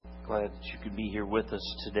glad that you could be here with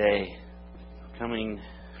us today. We're coming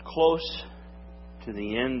close to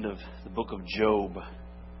the end of the book of Job.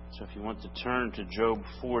 So if you want to turn to Job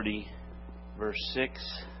 40, verse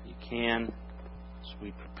 6, you can. As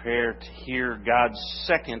we prepare to hear God's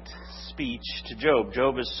second speech to Job.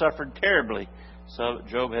 Job has suffered terribly. So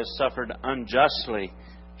Job has suffered unjustly.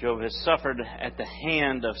 Job has suffered at the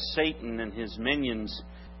hand of Satan and his minions,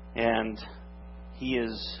 and he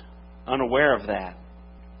is unaware of that.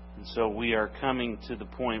 And so we are coming to the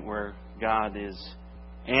point where God is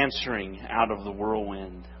answering out of the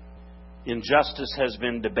whirlwind. Injustice has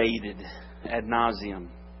been debated ad nauseum,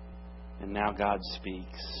 and now God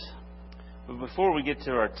speaks. But before we get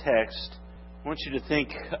to our text, I want you to think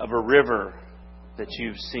of a river that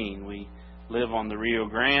you've seen. We live on the Rio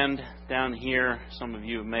Grande down here. Some of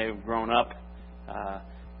you may have grown up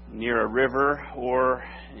near a river, or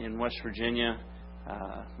in West Virginia,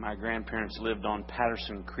 my grandparents lived on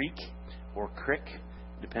Patterson Creek, or Crick,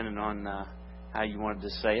 depending on how you wanted to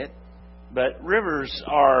say it. But rivers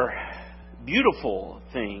are beautiful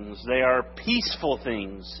things. They are peaceful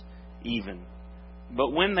things, even.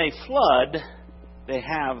 But when they flood, they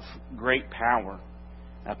have great power.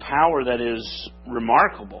 A power that is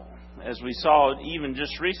remarkable. As we saw even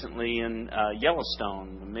just recently in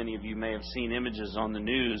Yellowstone. Many of you may have seen images on the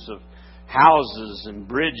news of houses and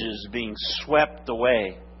bridges being swept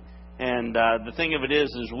away. And the thing of it is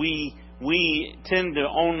we tend to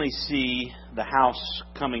only see the house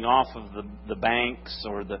coming off of the banks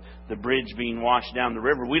or the bridge being washed down the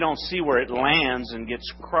river. We don't see where it lands and gets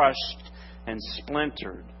crushed and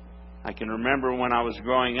splintered. I can remember when I was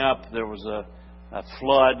growing up, there was a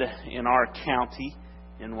flood in our county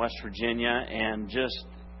in West Virginia, and just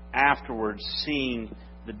afterwards seeing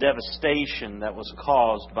the devastation that was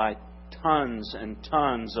caused by tons and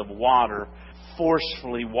tons of water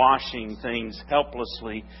forcefully washing things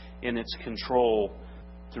helplessly in its control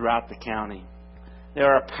throughout the county. They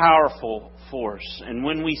are a powerful force, and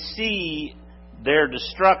when we see their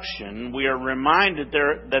destruction, we are reminded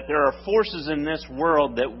that there are forces in this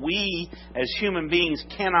world that we as human beings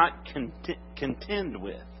cannot contend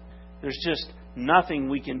with. There's just nothing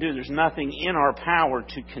we can do. There's nothing in our power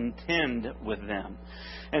to contend with them.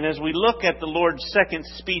 And as we look at the Lord's second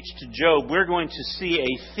speech to Job, we're going to see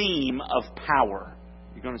a theme of power.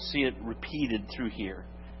 You're going to see it repeated through here.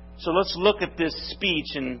 So let's look at this speech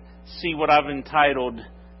and see what I've entitled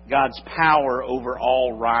God's power over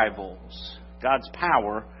all rivals. God's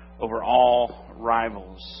power over all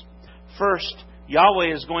rivals. First,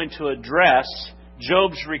 Yahweh is going to address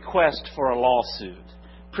Job's request for a lawsuit.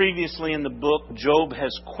 Previously in the book, Job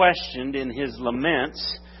has questioned in his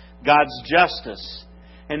laments God's justice,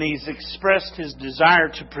 and he's expressed his desire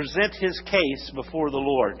to present his case before the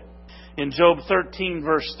Lord. In Job 13,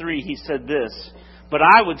 verse 3, he said this, "But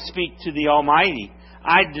I would speak to the Almighty.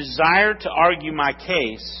 I desire to argue my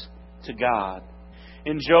case to God."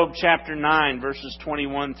 In Job chapter 9, verses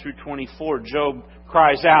 21 through 24, Job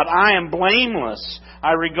cries out, "I am blameless.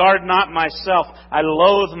 I regard not myself. I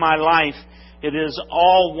loathe my life. It is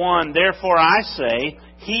all one. Therefore I say,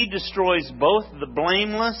 He destroys both the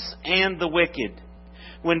blameless and the wicked.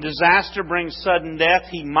 When disaster brings sudden death,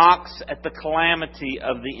 He mocks at the calamity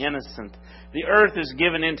of the innocent. The earth is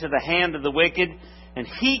given into the hand of the wicked, and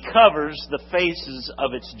He covers the faces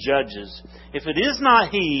of its judges. If it is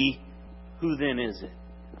not He, who then is it?"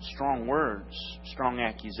 Strong words, strong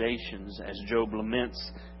accusations as Job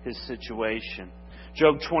laments his situation.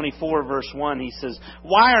 Job 24, verse 1, he says,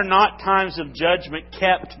 "Why are not times of judgment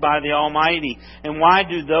kept by the Almighty? And why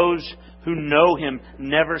do those who know Him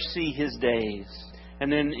never see His days?" And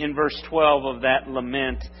then in verse 12 of that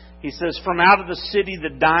lament, he says, "From out of the city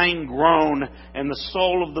the dying groan, and the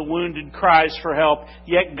soul of the wounded cries for help.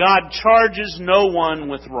 Yet God charges no one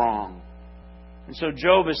with wrong." And so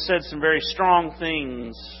Job has said some very strong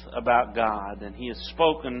things about God, and he has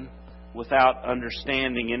spoken without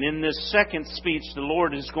understanding. And in this second speech, the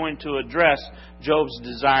Lord is going to address Job's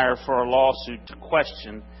desire for a lawsuit to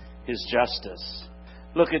question His justice.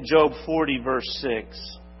 Look at Job 40, verse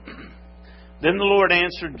 6. "Then the Lord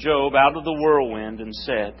answered Job out of the whirlwind and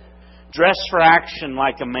said, 'Dress for action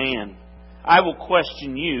like a man. I will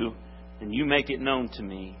question you, and you make it known to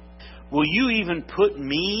me. Will you even put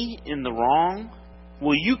me in the wrong?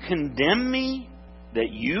 Will you condemn me, that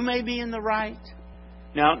you may be in the right?'"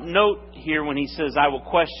 Now, note here when he says, "I will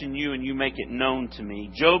question you and you make it known to me."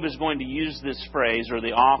 Job is going to use this phrase, or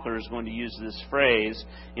the author is going to use this phrase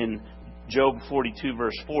in Job 42,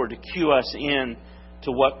 verse 4, to cue us in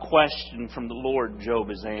to what question from the Lord Job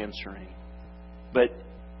is answering. But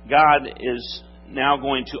God is now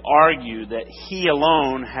going to argue that He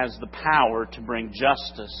alone has the power to bring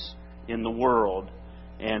justice in the world.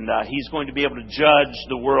 And He's going to be able to judge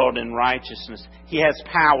the world in righteousness. He has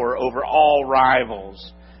power over all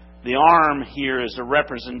rivals. The arm here is a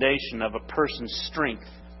representation of a person's strength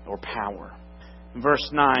or power. In verse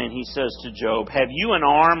 9, he says to Job, "Have you an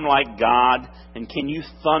arm like God, and can you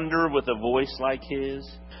thunder with a voice like His?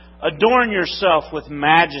 Adorn yourself with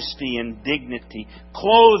majesty and dignity.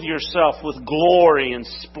 Clothe yourself with glory and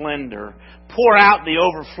splendor. Pour out the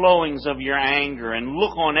overflowings of your anger, and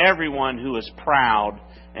look on everyone who is proud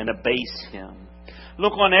and abase him.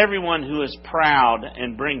 Look on everyone who is proud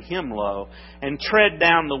and bring him low, and tread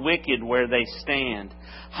down the wicked where they stand.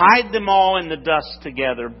 Hide them all in the dust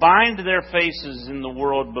together. Bind their faces in the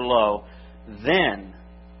world below. Then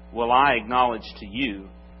will I acknowledge to you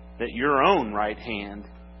that your own right hand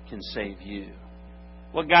can save you."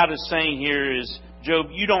 What God is saying here is, Job,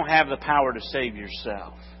 you don't have the power to save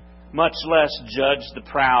yourself, much less judge the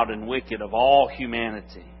proud and wicked of all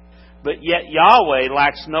humanity. But yet Yahweh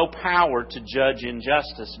lacks no power to judge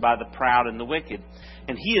injustice by the proud and the wicked.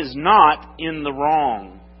 And He is not in the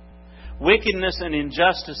wrong. Wickedness and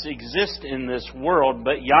injustice exist in this world,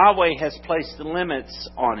 but Yahweh has placed limits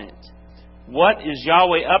on it. What is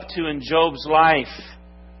Yahweh up to in Job's life?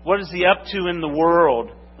 What is He up to in the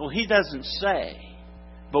world? Well, He doesn't say.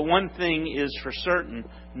 But one thing is for certain,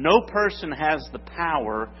 no person has the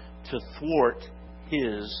power to thwart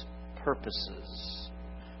His purposes.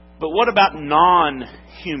 But what about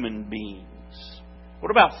non-human beings?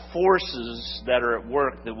 What about forces that are at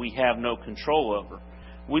work that we have no control over?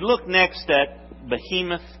 We look next at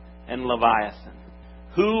Behemoth and Leviathan.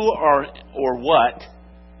 Who are or what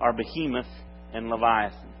are Behemoth and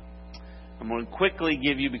Leviathan? I'm going to quickly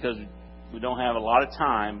give you, because we don't have a lot of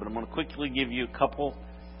time, but I'm going to quickly give you a couple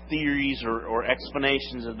theories or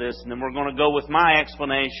explanations of this, and then we're going to go with my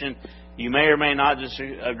explanation. You may or may not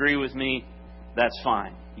agree with me. That's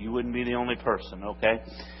fine. You wouldn't be the only person, okay?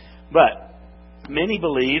 But many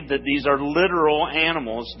believe that these are literal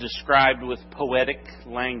animals described with poetic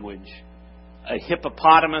language. A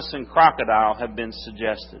hippopotamus and crocodile have been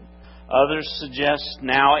suggested. Others suggest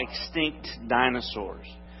now extinct dinosaurs.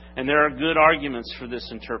 And there are good arguments for this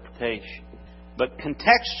interpretation. But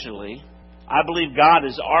contextually, I believe God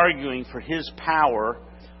is arguing for His power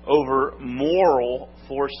over moral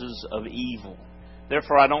forces of evil.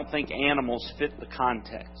 Therefore, I don't think animals fit the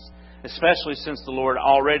context, especially since the Lord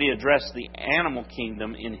already addressed the animal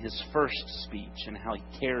kingdom in His first speech and how He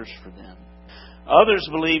cares for them. Others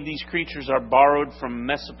believe these creatures are borrowed from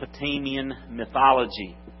Mesopotamian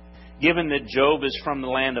mythology. Given that Job is from the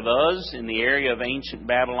land of Uz in the area of ancient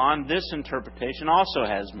Babylon, this interpretation also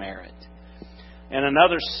has merit. And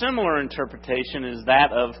another similar interpretation is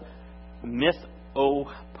that of mythopoeic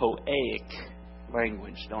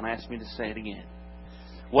language. Don't ask me to say it again.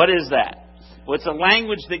 What is that? Well, it's a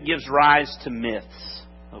language that gives rise to myths.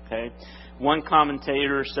 Okay? One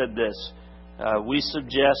commentator said this. We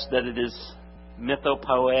suggest that it is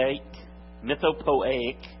mythopoeic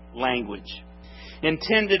language,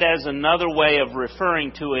 intended as another way of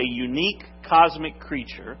referring to a unique cosmic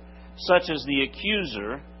creature, such as the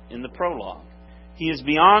accuser in the prologue. He is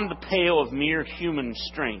beyond the pale of mere human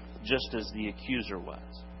strength, just as the accuser was.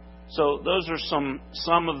 So those are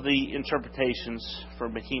some of the interpretations for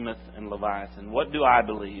Behemoth and Leviathan. What do I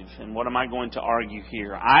believe, and what am I going to argue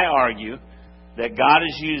here? I argue that God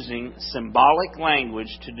is using symbolic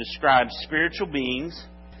language to describe spiritual beings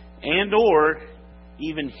and or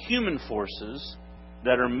even human forces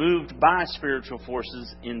that are moved by spiritual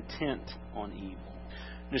forces intent on evil.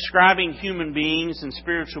 Describing human beings and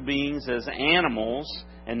spiritual beings as animals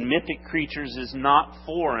and mythic creatures is not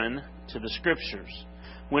foreign to the Scriptures.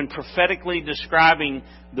 When prophetically describing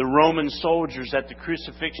the Roman soldiers at the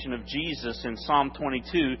crucifixion of Jesus in Psalm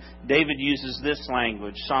 22, David uses this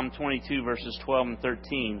language, Psalm 22 verses 12 and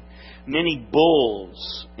 13. "Many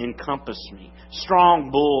bulls encompass me. Strong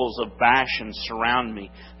bulls of Bashan surround me.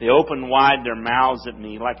 They open wide their mouths at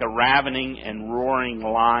me like a ravening and roaring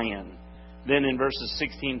lion." Then in verses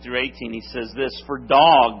 16 through 18 he says this, "For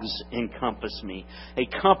dogs encompass me. A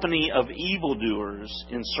company of evildoers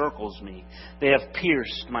encircles me. They have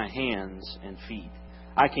pierced my hands and feet.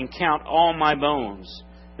 I can count all my bones.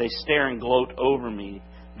 They stare and gloat over me.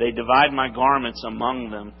 They divide my garments among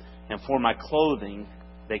them, and for my clothing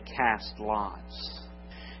they cast lots."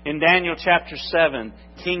 In Daniel chapter 7,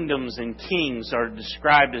 kingdoms and kings are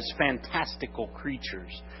described as fantastical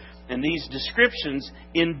creatures. And these descriptions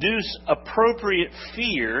induce appropriate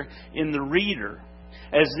fear in the reader,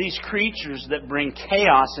 as these creatures that bring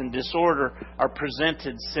chaos and disorder are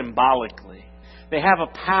presented symbolically. They have a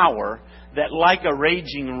power that, like a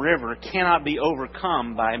raging river, cannot be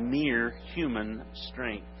overcome by mere human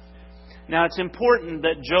strength. Now, it's important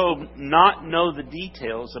that Job not know the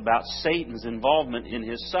details about Satan's involvement in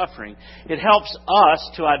his suffering. It helps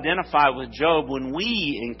us to identify with Job when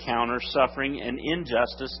we encounter suffering and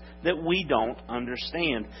injustice that we don't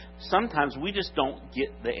understand. Sometimes we just don't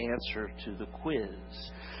get the answer to the quiz.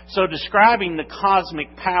 So describing the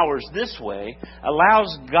cosmic powers this way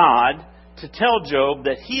allows God to tell Job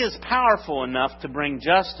that He is powerful enough to bring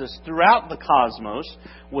justice throughout the cosmos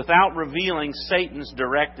without revealing Satan's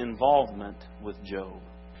direct involvement with Job.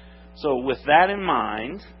 So with that in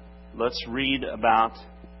mind, let's read about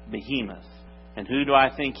Behemoth. And who do I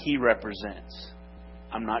think he represents?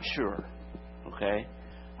 I'm not sure. Okay?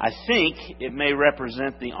 I think it may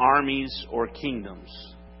represent the armies or kingdoms.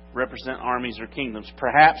 Represent armies or kingdoms.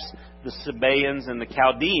 Perhaps the Sabaeans and the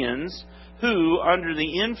Chaldeans, who, under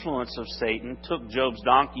the influence of Satan, took Job's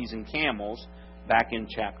donkeys and camels back in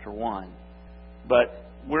chapter 1. But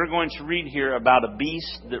we're going to read here about a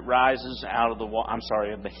beast that rises out of the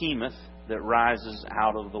a behemoth that rises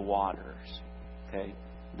out of the waters. Okay?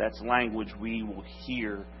 That's language we will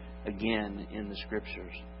hear again in the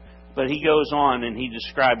Scriptures. But he goes on and he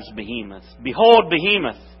describes Behemoth. Behold,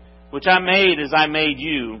 Behemoth, which I made as I made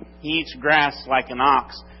you. He eats grass like an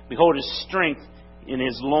ox. Behold his strength in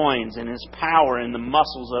his loins, and his power in the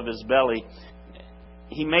muscles of his belly.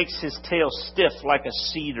 He makes his tail stiff like a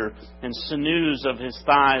cedar, and sinews of his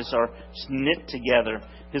thighs are knit together.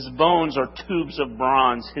 His bones are tubes of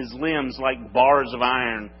bronze, his limbs like bars of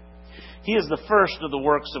iron. He is the first of the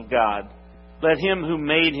works of God. Let him who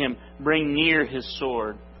made him bring near his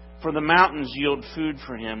sword. For the mountains yield food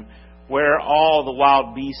for him, where all the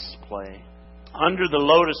wild beasts play. Under the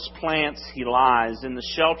lotus plants he lies, in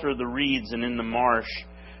the shelter of the reeds and in the marsh.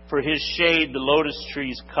 For his shade the lotus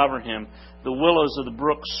trees cover him, the willows of the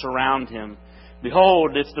brook surround him.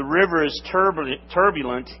 Behold, if the river is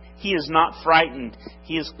turbulent, he is not frightened.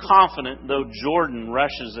 He is confident, though Jordan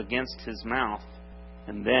rushes against his mouth.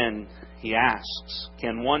 And then he asks,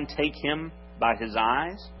 can one take him by his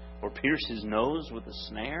eyes, or pierce his nose with a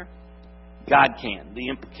snare? God can. The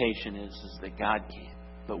implication is that God can,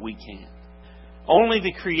 but we can't. Only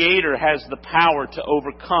the Creator has the power to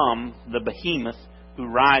overcome the behemoth who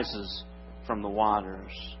rises from the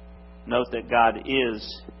waters. Note that God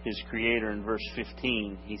is His Creator in verse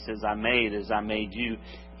 15. He says, I made as I made you.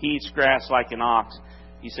 He eats grass like an ox.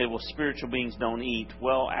 You say, well, spiritual beings don't eat.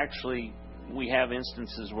 Well, actually, we have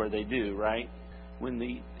instances where they do, right? When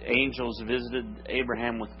the angels visited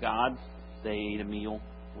Abraham with God, they ate a meal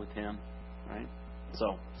with him, right?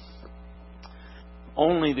 So,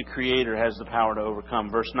 only the Creator has the power to overcome.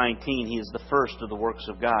 Verse 19, He is the first of the works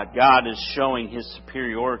of God. God is showing His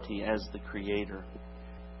superiority as the Creator.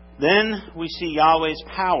 Then we see Yahweh's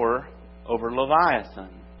power over Leviathan.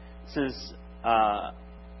 It says,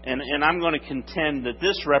 and I'm going to contend that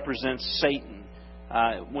this represents Satan.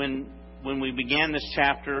 When we began this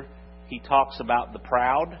chapter, he talks about the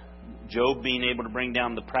proud, Job being able to bring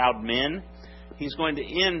down the proud men. He's going to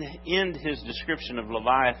end his description of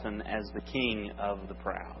Leviathan as the king of the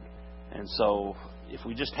proud. And so, if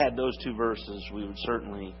we just had those two verses, we would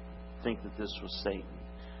certainly think that this was Satan.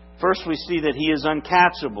 First, we see that he is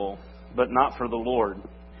uncatchable, but not for the Lord.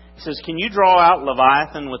 He says, can you draw out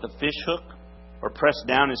Leviathan with a fish hook, or press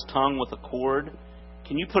down his tongue with a cord?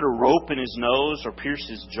 Can you put a rope in his nose, or pierce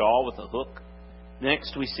his jaw with a hook?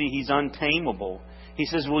 Next, we see he's untamable. He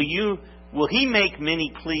says, Will he make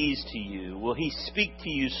many pleas to you? Will he speak to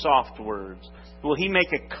you soft words? Will he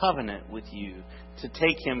make a covenant with you to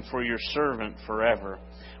take him for your servant forever?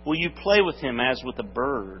 Will you play with him as with a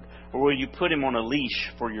bird? Or will you put him on a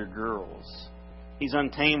leash for your girls? He's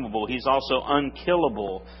untamable. He's also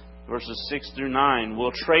unkillable. Verses 6 through 9.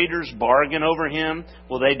 Will traders bargain over him?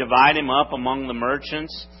 Will they divide him up among the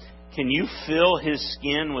merchants? Can you fill his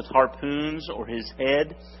skin with harpoons or his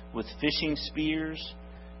head with fishing spears?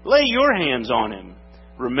 Lay your hands on him.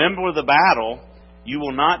 Remember the battle. You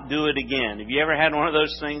will not do it again. Have you ever had one of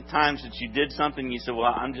those times that you did something and you said,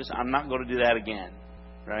 well, I'm not going to do that again.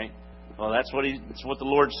 Right? Well, that's what the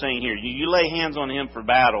Lord's saying here. You lay hands on him for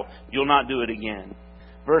battle. You'll not do it again.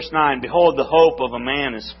 Verse 9, behold, the hope of a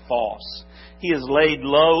man is false. He is laid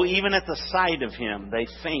low even at the sight of him. They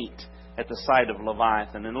faint at the sight of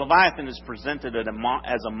Leviathan. And Leviathan is presented as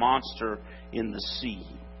a monster in the sea.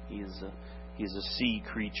 He's a sea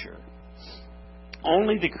creature.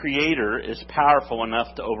 Only the Creator is powerful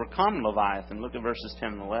enough to overcome Leviathan. Look at verses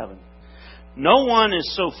 10 and 11. No one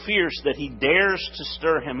is so fierce that he dares to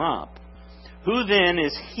stir him up. Who then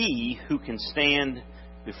is he who can stand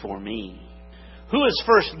before me? Who is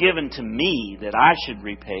first given to me that I should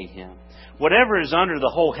repay him? Whatever is under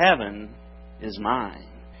the whole heaven is mine.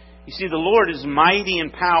 You see, the Lord is mighty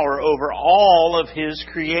in power over all of His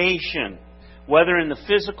creation, whether in the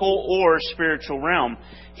physical or spiritual realm.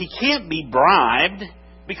 He can't be bribed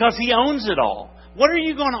because He owns it all. What are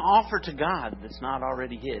you going to offer to God that's not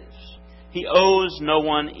already His? He owes no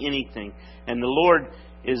one anything. And the Lord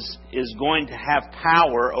is going to have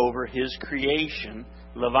power over His creation,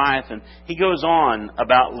 Leviathan. He goes on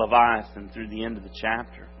about Leviathan through the end of the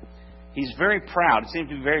chapter. He's very proud. He seems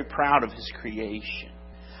to be very proud of His creation.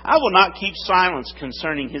 I will not keep silence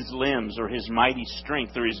concerning His limbs or His mighty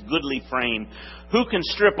strength or His goodly frame. Who can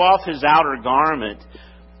strip off His outer garment?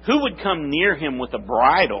 Who would come near Him with a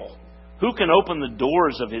bridle? Who can open the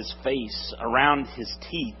doors of His face? Around His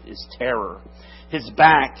teeth is terror. His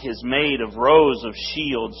back is made of rows of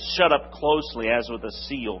shields, shut up closely as with a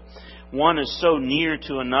seal. One is so near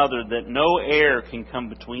to another that no air can come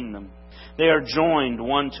between them. They are joined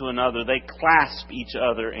one to another. They clasp each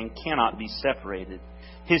other and cannot be separated.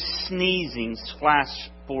 His sneezings flash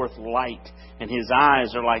forth light, and His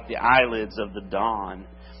eyes are like the eyelids of the dawn.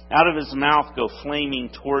 Out of His mouth go flaming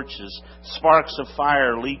torches. Sparks of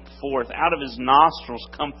fire leap forth. Out of His nostrils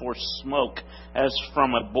come forth smoke as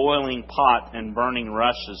from a boiling pot and burning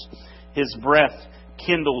rushes. His breath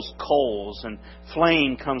kindles coals, and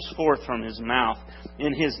flame comes forth from His mouth.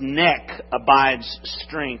 In His neck abides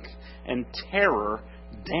strength, and terror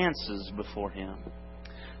dances before Him.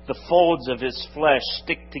 The folds of His flesh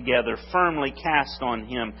stick together, firmly cast on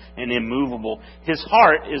Him and immovable. His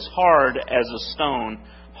heart is hard as a stone,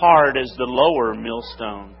 hard as the lower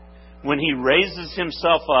millstone. When He raises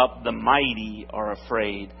Himself up, the mighty are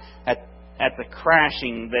afraid. At the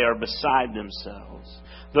crashing, they are beside themselves.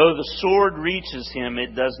 Though the sword reaches Him,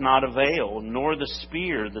 it does not avail, nor the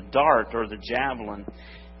spear, the dart, or the javelin.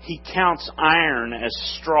 He counts iron as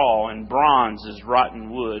straw and bronze as rotten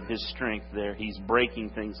wood. His strength there. He's breaking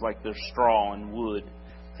things like they're straw and wood.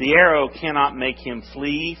 The arrow cannot make Him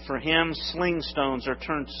flee. For Him, sling stones are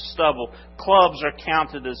turned to stubble. Clubs are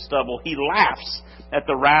counted as stubble. He laughs at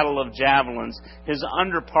the rattle of javelins. His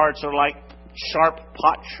underparts are like sharp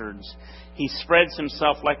potsherds. He spreads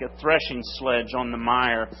Himself like a threshing sledge on the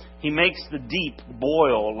mire. He makes the deep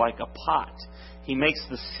boil like a pot. He makes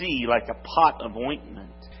the sea like a pot of ointment.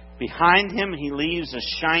 Behind Him He leaves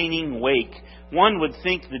a shining wake. One would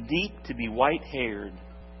think the deep to be white-haired.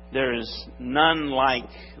 There is none like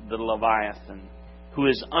the Leviathan, who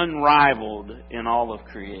is unrivaled in all of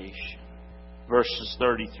creation. Verses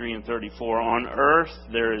 33 and 34. On earth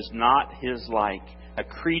there is not His like, a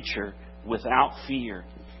creature without fear.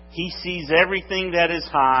 He sees everything that is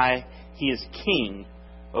high. He is king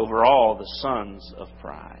over all the sons of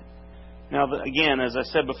pride. Now, again, as I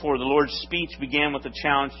said before, the Lord's speech began with a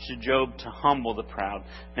challenge to Job to humble the proud.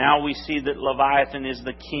 Now we see that Leviathan is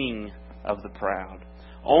the king of the proud.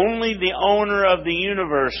 Only the owner of the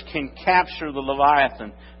universe can capture the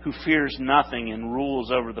Leviathan, who fears nothing and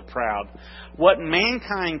rules over the proud. What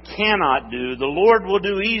mankind cannot do, the Lord will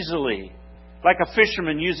do easily, like a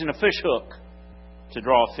fisherman using a fish hook to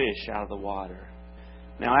draw fish out of the water.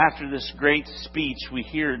 Now, after this great speech, we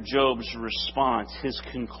hear Job's response, his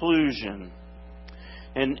conclusion.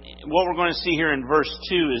 And what we're going to see here in verse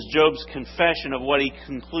 2 is Job's confession of what he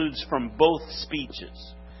concludes from both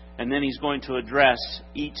speeches. And then he's going to address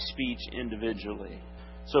each speech individually.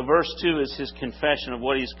 So verse 2 is his confession of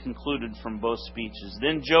what he's concluded from both speeches.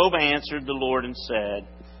 Then Job answered the Lord and said,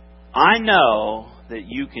 I know that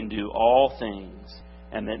you can do all things,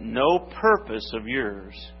 and that no purpose of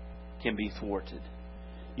yours can be thwarted.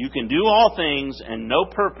 You can do all things, and no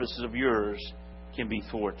purpose of yours can be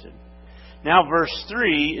thwarted. Now, verse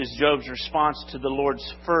 3 is Job's response to the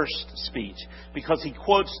Lord's first speech, because he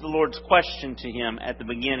quotes the Lord's question to him at the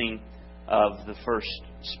beginning of the first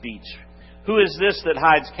speech. Who is this that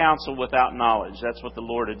hides counsel without knowledge? That's what the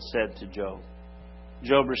Lord had said to Job.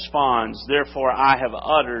 Job responds, Therefore I have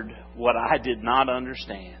uttered what I did not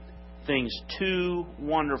understand, things too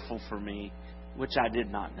wonderful for me, which I did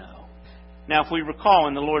not know. Now, if we recall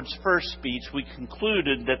in the Lord's first speech, we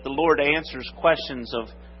concluded that the Lord answers questions of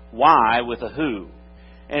why with a who.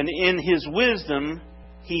 And in His wisdom,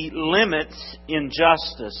 He limits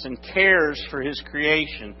injustice and cares for His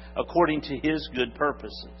creation according to His good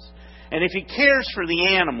purposes. And if He cares for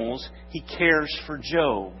the animals, He cares for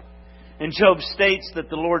Job. And Job states that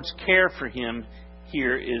the Lord's care for him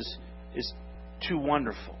here is too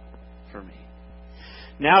wonderful for me.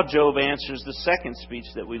 Now Job answers the second speech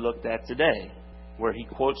that we looked at today, where he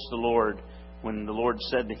quotes the Lord when the Lord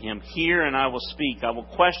said to him, Hear and I will speak. I will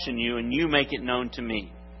question you and you make it known to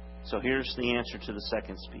me. So here's the answer to the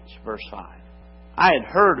second speech. Verse 5. I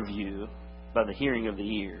had heard of you by the hearing of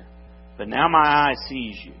the ear, but now my eye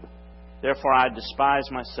sees you. Therefore I despise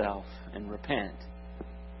myself and repent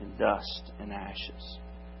in dust and ashes.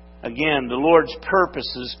 Again, the Lord's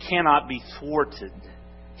purposes cannot be thwarted.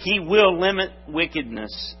 He will limit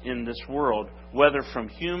wickedness in this world, whether from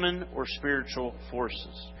human or spiritual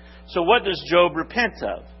forces. So what does Job repent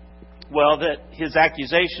of? Well, that his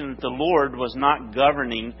accusation that the Lord was not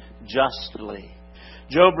governing justly.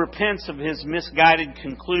 Job repents of his misguided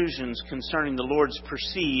conclusions concerning the Lord's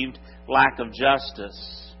perceived lack of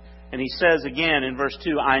justice. And he says again in verse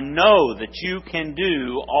 2, I know that you can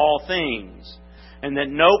do all things, and that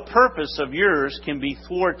no purpose of yours can be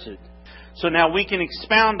thwarted. So now we can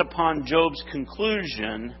expound upon Job's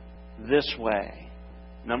conclusion this way.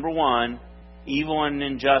 Number one, evil and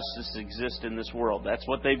injustice exist in this world. That's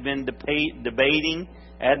what they've been debating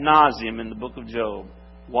ad nauseum in the book of Job.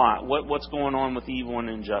 Why? What's going on with evil and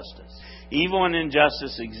injustice? Evil and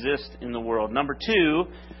injustice exist in the world. Number two,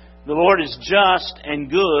 the Lord is just and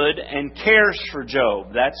good and cares for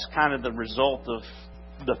Job. That's kind of the result of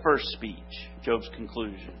the first speech, Job's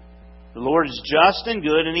conclusion. The Lord is just and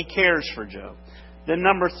good and He cares for Job. Then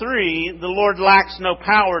number three, the Lord lacks no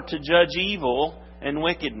power to judge evil and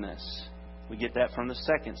wickedness. We get that from the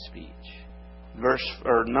second speech.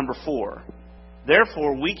 Number 4.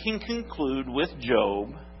 Therefore, we can conclude with Job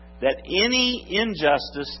that any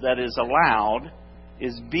injustice that is allowed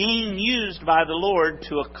is being used by the Lord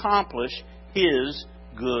to accomplish His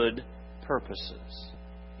good purposes.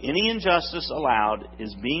 Any injustice allowed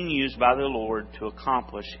is being used by the Lord to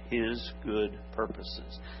accomplish His good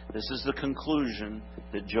purposes. This is the conclusion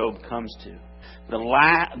that Job comes to. The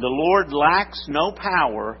Lord lacks no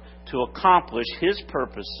power to accomplish His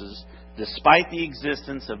purposes despite the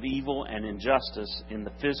existence of evil and injustice in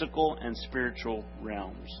the physical and spiritual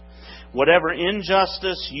realms. Whatever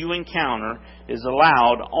injustice you encounter is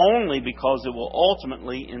allowed only because it will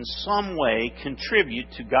ultimately in some way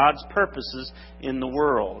contribute to God's purposes in the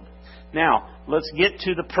world. Now, let's get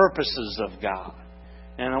to the purposes of God.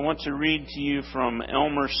 And I want to read to you from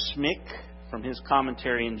Elmer Smick from his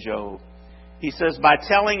commentary in Job. He says, by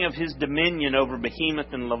telling of His dominion over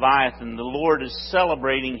Behemoth and Leviathan, the Lord is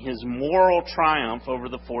celebrating His moral triumph over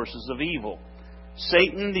the forces of evil.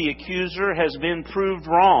 Satan, the accuser, has been proved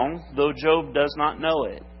wrong, though Job does not know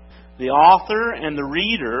it. The author and the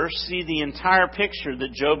reader see the entire picture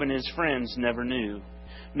that Job and his friends never knew.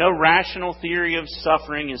 No rational theory of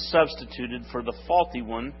suffering is substituted for the faulty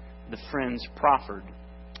one the friends proffered.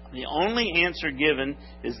 The only answer given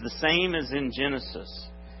is the same as in Genesis.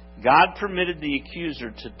 God permitted the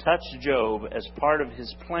accuser to touch Job as part of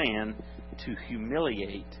His plan to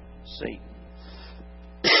humiliate Satan.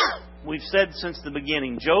 We've said since the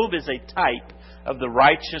beginning, Job is a type of the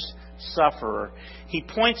righteous sufferer. He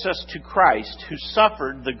points us to Christ, who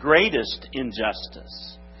suffered the greatest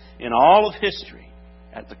injustice in all of history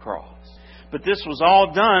at the cross. But this was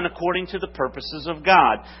all done according to the purposes of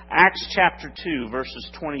God. Acts chapter 2,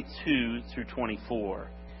 verses 22 through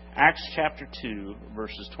 24. Acts chapter 2,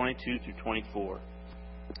 verses 22 through 24.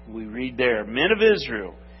 We read there, Men of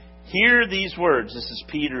Israel, hear these words. This is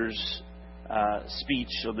Peter's speech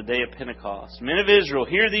of the day of Pentecost. Men of Israel,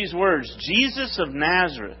 hear these words. Jesus of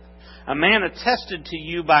Nazareth, a man attested to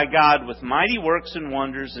you by God with mighty works and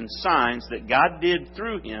wonders and signs that God did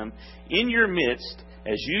through Him in your midst,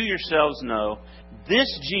 as you yourselves know,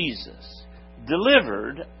 this Jesus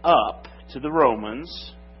delivered up to the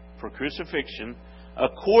Romans for crucifixion,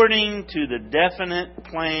 according to the definite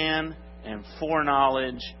plan and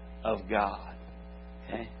foreknowledge of God.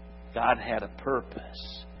 Okay? God had a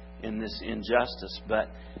purpose in this injustice, but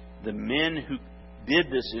the men who did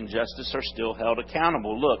this injustice are still held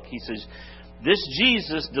accountable. Look, he says, this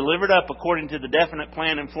Jesus delivered up according to the definite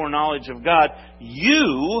plan and foreknowledge of God,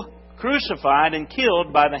 you crucified and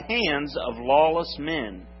killed by the hands of lawless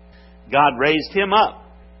men. God raised Him up,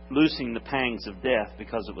 loosing the pangs of death,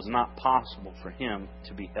 because it was not possible for Him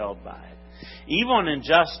to be held by it. Evil and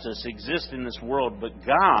injustice exist in this world, but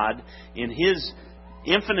God, in His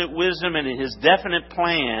infinite wisdom and in His definite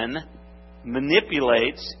plan,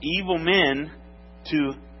 manipulates evil men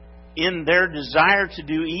to, in their desire to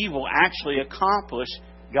do evil, actually accomplish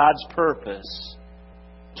God's purpose.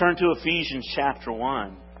 Turn to Ephesians chapter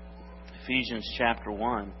 1. Ephesians chapter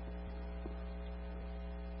 1.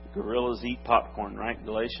 Gorillas eat popcorn, right?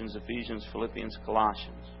 Galatians, Ephesians, Philippians,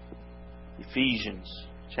 Colossians. Ephesians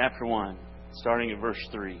chapter 1, starting at verse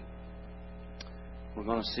 3. We're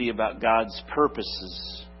going to see about God's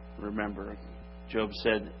purposes. Remember, Job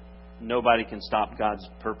said, nobody can stop God's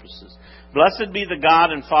purposes. Blessed be the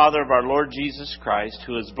God and Father of our Lord Jesus Christ,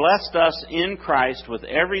 who has blessed us in Christ with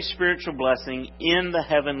every spiritual blessing in the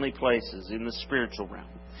heavenly places, in the spiritual realm.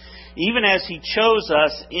 even as He chose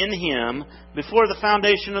us in Him before the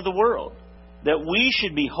foundation of the world, that we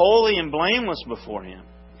should be holy and blameless before Him.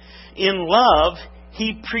 In love,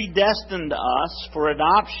 He predestined us for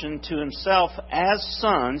adoption to Himself as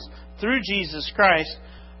sons through Jesus Christ,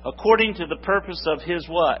 according to the purpose of His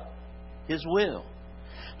what? His will.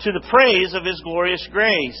 To the praise of His glorious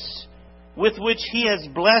grace, with which He has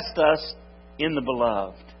blessed us in the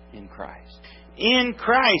Beloved, in Christ. In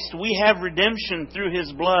Christ we have redemption through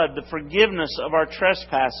His blood, the forgiveness of our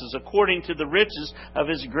trespasses, according to the riches of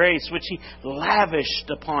His grace, which He lavished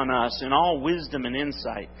upon us in all wisdom and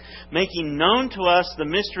insight, making known to us the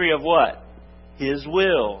mystery of what? His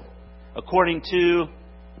will, according to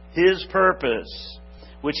His purpose,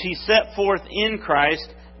 which He set forth in Christ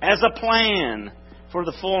as a plan for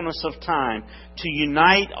the fullness of time, to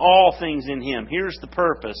unite all things in Him. Here's the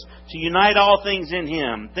purpose. To unite all things in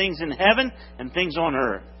Him. Things in heaven and things on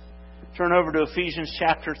earth. Turn over to Ephesians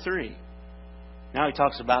chapter 3. Now he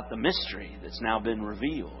talks about the mystery that's now been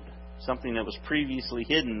revealed. Something that was previously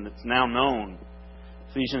hidden that's now known.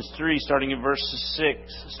 Ephesians 3, starting at verse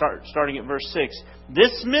 6.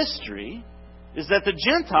 This mystery is that the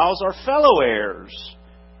Gentiles are fellow heirs,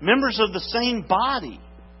 members of the same body,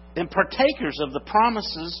 and partakers of the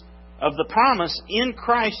promise in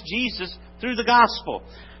Christ Jesus through the gospel.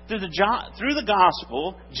 Through the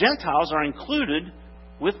gospel, Gentiles are included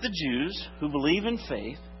with the Jews who believe in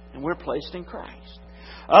faith, and we're placed in Christ.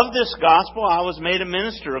 Of this gospel I was made a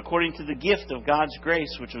minister according to the gift of God's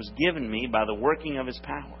grace, which was given me by the working of His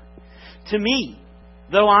power. To me,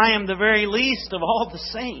 though I am the very least of all the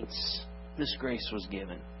saints, this grace was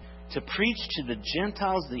given, to preach to the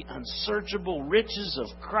Gentiles the unsearchable riches of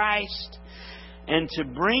Christ, and to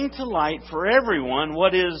bring to light for everyone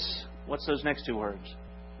what's those next two words?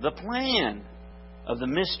 The plan of the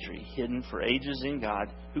mystery hidden for ages in God,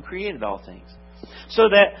 who created all things. So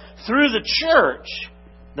that through the church,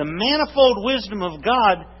 the manifold wisdom of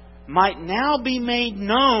God might now be made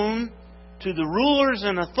known to the rulers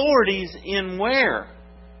and authorities in where?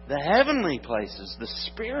 The heavenly places, the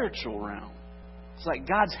spiritual realm. It's like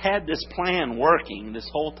God's had this plan working this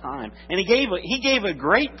whole time. And He gave a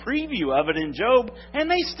great preview of it in Job, and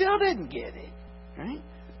they still didn't get it. Right?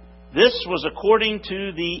 This was according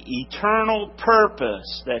to the eternal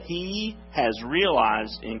purpose that He has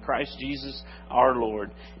realized in Christ Jesus our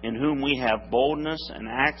Lord, in whom we have boldness and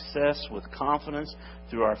access with confidence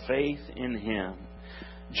through our faith in Him.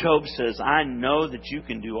 Job says, I know that you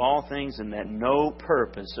can do all things and that no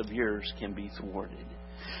purpose of yours can be thwarted.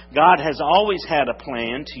 God has always had a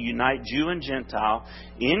plan to unite Jew and Gentile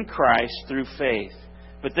in Christ through faith.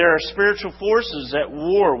 But there are spiritual forces at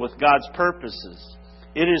war with God's purposes.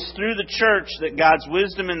 It is through the church that God's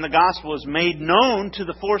wisdom in the gospel is made known to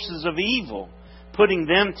the forces of evil, putting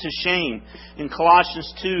them to shame. In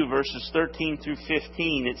Colossians 2, verses 13 through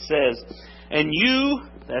 15, it says, and you,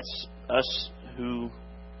 that's us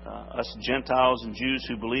Gentiles and Jews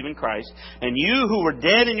who believe in Christ, and you who were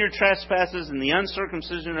dead in your trespasses and the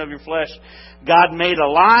uncircumcision of your flesh, God made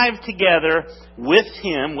alive together with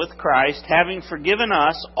Him, with Christ, having forgiven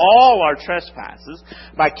us all our trespasses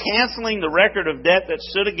by canceling the record of debt that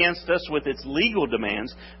stood against us with its legal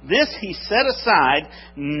demands. This He set aside,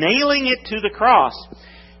 nailing it to the cross.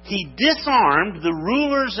 He disarmed the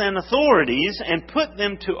rulers and authorities and put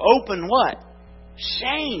them to open what?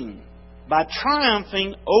 Shame, by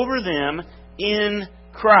triumphing over them in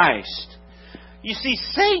Christ. You see,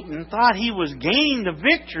 Satan thought he was gaining the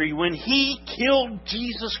victory when he killed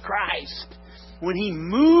Jesus Christ. When he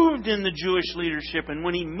moved in the Jewish leadership and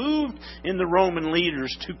when he moved in the Roman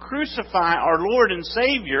leaders to crucify our Lord and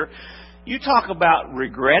Savior. You talk about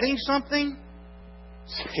regretting something?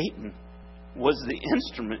 Satan was the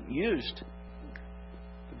instrument used to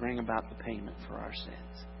bring about the payment for our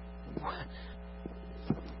sins.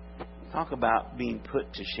 Talk about being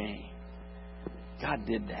put to shame. God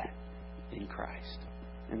did that in Christ.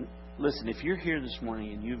 And listen, if you're here this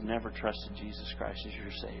morning and you've never trusted Jesus Christ as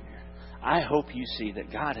your Savior, I hope you see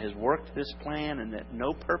that God has worked this plan and that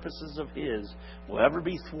no purposes of His will ever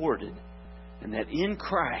be thwarted. And that in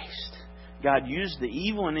Christ, God used the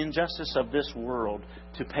evil and injustice of this world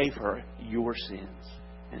to pay for your sins.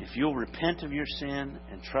 And if you'll repent of your sin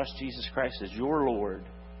and trust Jesus Christ as your Lord,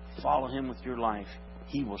 follow Him with your life,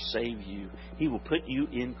 He will save you. He will put you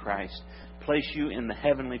in Christ, place you in the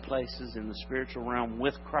heavenly places, in the spiritual realm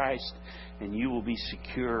with Christ, and you will be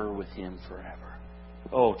secure with Him forever.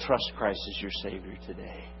 Oh, trust Christ as your Savior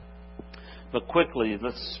today. But quickly,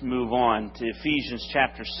 let's move on to Ephesians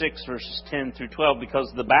chapter 6, verses 10 through 12,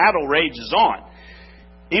 because the battle rages on.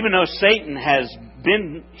 Even though Satan has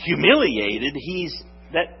been humiliated,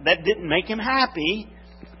 that didn't make him happy.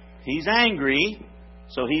 He's angry,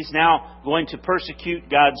 so he's now going to persecute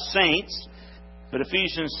God's saints. But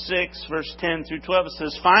Ephesians 6, verse 10 through 12, it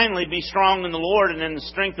says, "Finally, be strong in the Lord and in the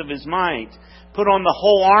strength of His might. Put on the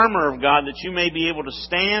whole armor of God, that you may be able to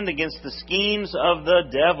stand against the schemes of the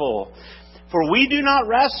devil. For we do not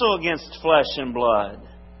wrestle against flesh and blood,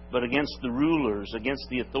 but against the rulers, against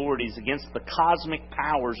the authorities, against the cosmic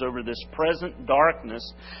powers over this present darkness,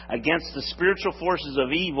 against the spiritual forces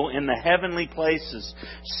of evil in the heavenly places."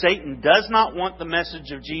 Satan does not want the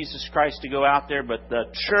message of Jesus Christ to go out there, but the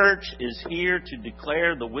church is here to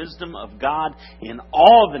declare the wisdom of God in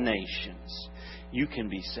all the nations. You can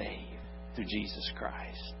be saved through Jesus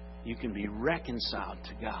Christ. You can be reconciled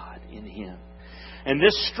to God in Him. And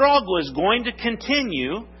this struggle is going to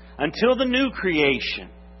continue until the new creation.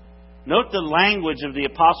 Note the language of the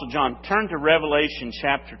Apostle John. Turn to Revelation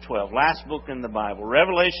chapter 12, last book in the Bible.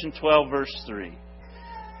 Revelation 12, verse 3.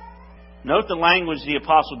 Note the language the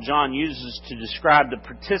Apostle John uses to describe the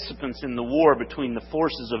participants in the war between the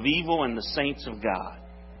forces of evil and the saints of God.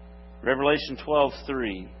 Revelation 12,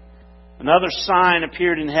 3. "Another sign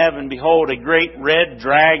appeared in heaven. Behold, a great red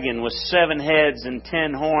dragon with 7 heads and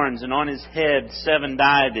 10 horns, and on his head 7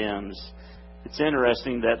 diadems." It's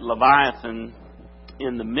interesting that Leviathan,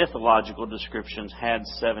 in the mythological descriptions, had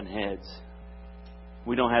 7 heads.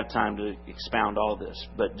 We don't have time to expound all this,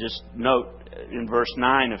 but just note in verse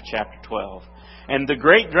 9 of chapter 12. "And the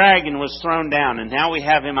great dragon was thrown down," and now we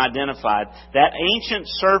have him identified, "that ancient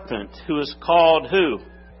serpent who is called" who?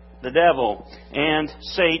 The devil and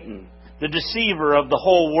Satan, the deceiver of the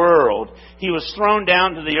whole world. "He was thrown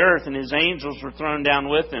down to the earth, and his angels were thrown down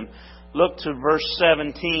with him." Look to verse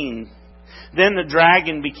 17. "Then the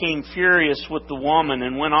dragon became furious with the woman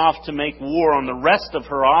and went off to make war on the rest of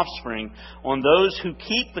her offspring, on those who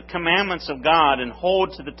keep the commandments of God and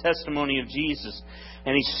hold to the testimony of Jesus.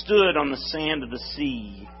 And he stood on the sand of the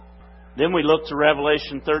sea." Then we look to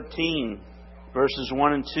Revelation 13, verses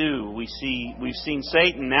 1 and 2. We've seen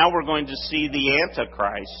Satan. Now we're going to see the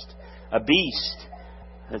Antichrist, a beast.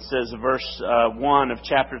 It says in verse 1 of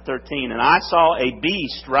chapter 13, "And I saw a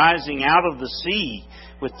beast rising out of the sea,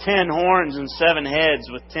 with 10 horns and 7 heads,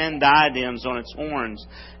 with 10 diadems on its horns,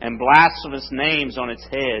 and blasphemous names on its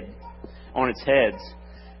heads.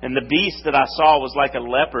 And the beast that I saw was like a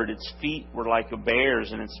leopard, its feet were like a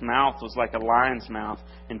bear's, and its mouth was like a lion's mouth.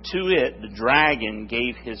 And to it the dragon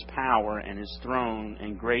gave his power and his throne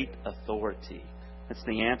and great authority." That's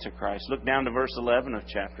the Antichrist. Look down to verse 11 of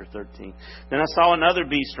chapter 13. "Then I saw another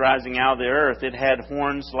beast rising out of the earth. It had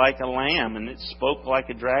horns like a lamb, and it spoke like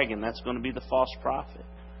a dragon." That's going to be the false prophet.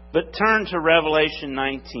 But turn to Revelation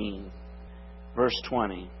 19, verse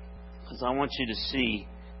 20. Because I want you to see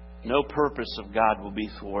no purpose of God will be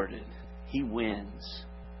thwarted. He wins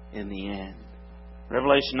in the end.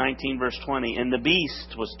 Revelation 19, verse 20. "And the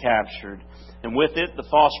beast was captured, and with it the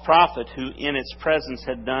false prophet, who in its presence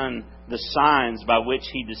had done the signs by which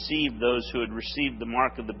he deceived those who had received the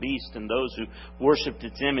mark of the beast and those who worshipped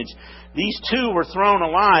its image. These 2 were thrown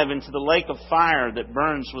alive into the lake of fire that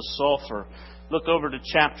burns with sulfur." Look over to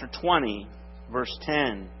chapter 20, verse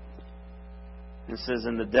 10. It says,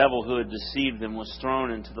 "And the devil who had deceived them was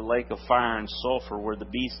thrown into the lake of fire and sulfur, where the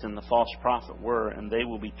beast and the false prophet were, and they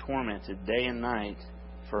will be tormented day and night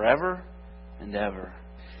forever and ever."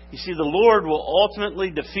 You see, the Lord will ultimately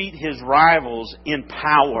defeat His rivals in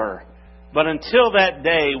power. But until that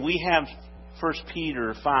day, we have 1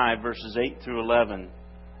 Peter 5, verses 8 through 11.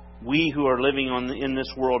 We who are living in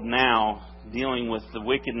this world now, dealing with the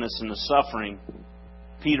wickedness and the suffering,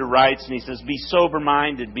 Peter writes and he says, "Be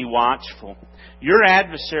sober-minded, be watchful. Your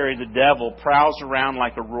adversary, the devil, prowls around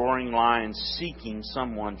like a roaring lion, seeking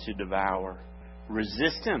someone to devour.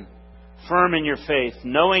 Resist him, firm in your faith,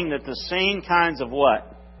 knowing that the same kinds of"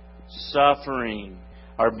 what? Suffering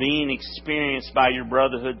are being experienced by your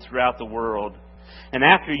brotherhood throughout the world. "And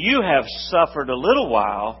after you have suffered a little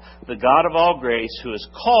while, the God of all grace, who has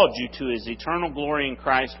called you to His eternal glory in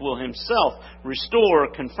Christ, will Himself restore,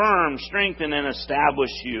 confirm, strengthen, and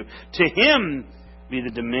establish you. To Him be the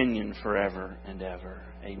dominion forever and ever.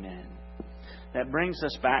 Amen." That brings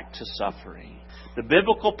us back to suffering. The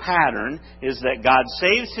biblical pattern is that God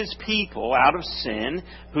saves His people out of sin,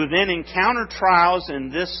 who then encounter trials in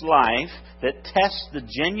this life that test the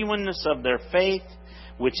genuineness of their faith,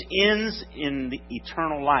 which ends in the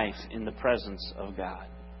eternal life in the presence of God.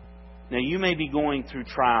 Now, you may be going through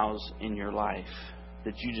trials in your life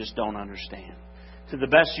that you just don't understand. To the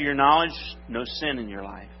best of your knowledge, no sin in your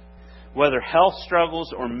life. Whether health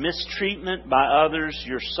struggles or mistreatment by others,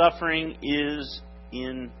 your suffering is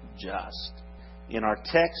unjust. In our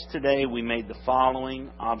text today, we made the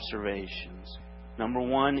following observations. Number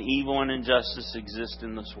one, evil and injustice exist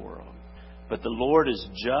in this world. But the Lord is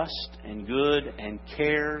just and good and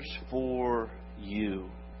cares for you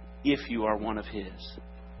if you are one of His.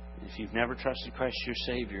 If you've never trusted Christ your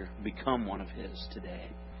Savior, become one of His today.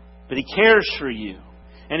 But He cares for you.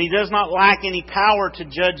 And He does not lack any power to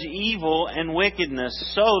judge evil and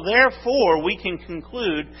wickedness. So, therefore, we can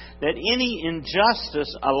conclude that any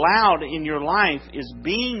injustice allowed in your life is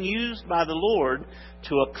being used by the Lord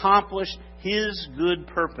to accomplish His good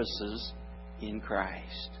purposes in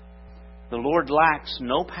Christ. The Lord lacks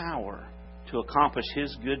no power to accomplish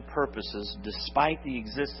His good purposes despite the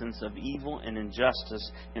existence of evil and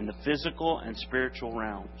injustice in the physical and spiritual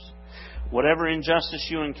realms. Whatever injustice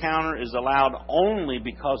you encounter is allowed only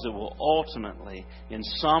because it will ultimately, in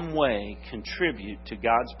some way, contribute to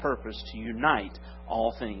God's purpose to unite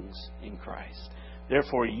all things in Christ.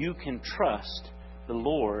 Therefore, you can trust the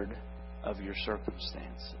Lord of your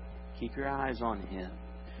circumstances. Keep your eyes on Him.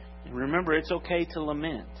 And remember, it's okay to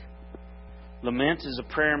lament. Lament is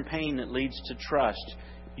a prayer in pain that leads to trust.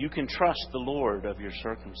 You can trust the Lord of your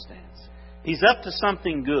circumstance. He's up to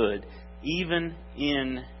something good, even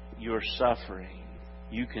in your suffering.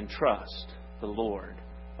 You can trust the Lord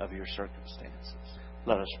of your circumstances.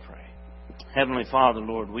 Let us pray. Heavenly Father,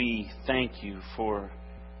 Lord, we thank You for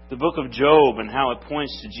the book of Job and how it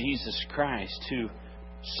points to Jesus Christ, who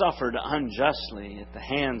suffered unjustly at the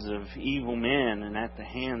hands of evil men and at the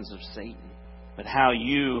hands of Satan. But how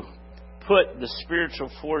You put the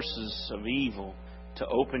spiritual forces of evil to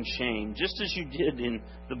open shame, just as You did in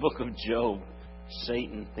the book of Job,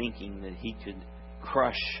 Satan thinking that he could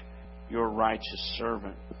crush Your righteous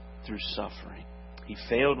servant through suffering. He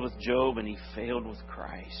failed with Job and he failed with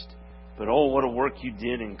Christ. But oh, what a work You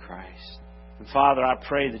did in Christ. And Father, I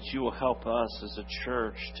pray that You will help us as a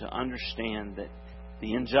church to understand that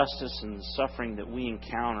the injustice and the suffering that we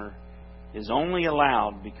encounter is only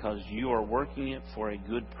allowed because You are working it for a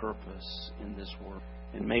good purpose in this world.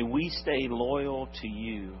 And may we stay loyal to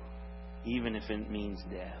You, even if it means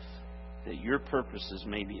death, that Your purposes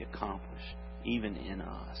may be accomplished, even in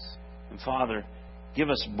us. And Father, give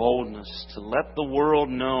us boldness to let the world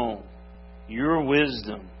know Your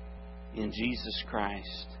wisdom in Jesus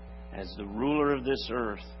Christ as the ruler of this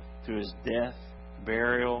earth through His death,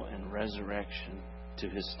 burial, and resurrection to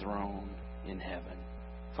His throne in heaven.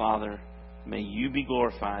 Father, may You be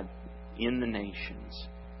glorified in the nations,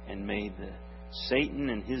 and may the Satan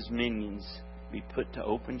and his minions be put to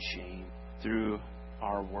open shame through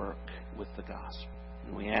our work with the gospel.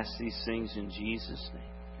 And we ask these things in Jesus'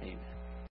 name. Amen.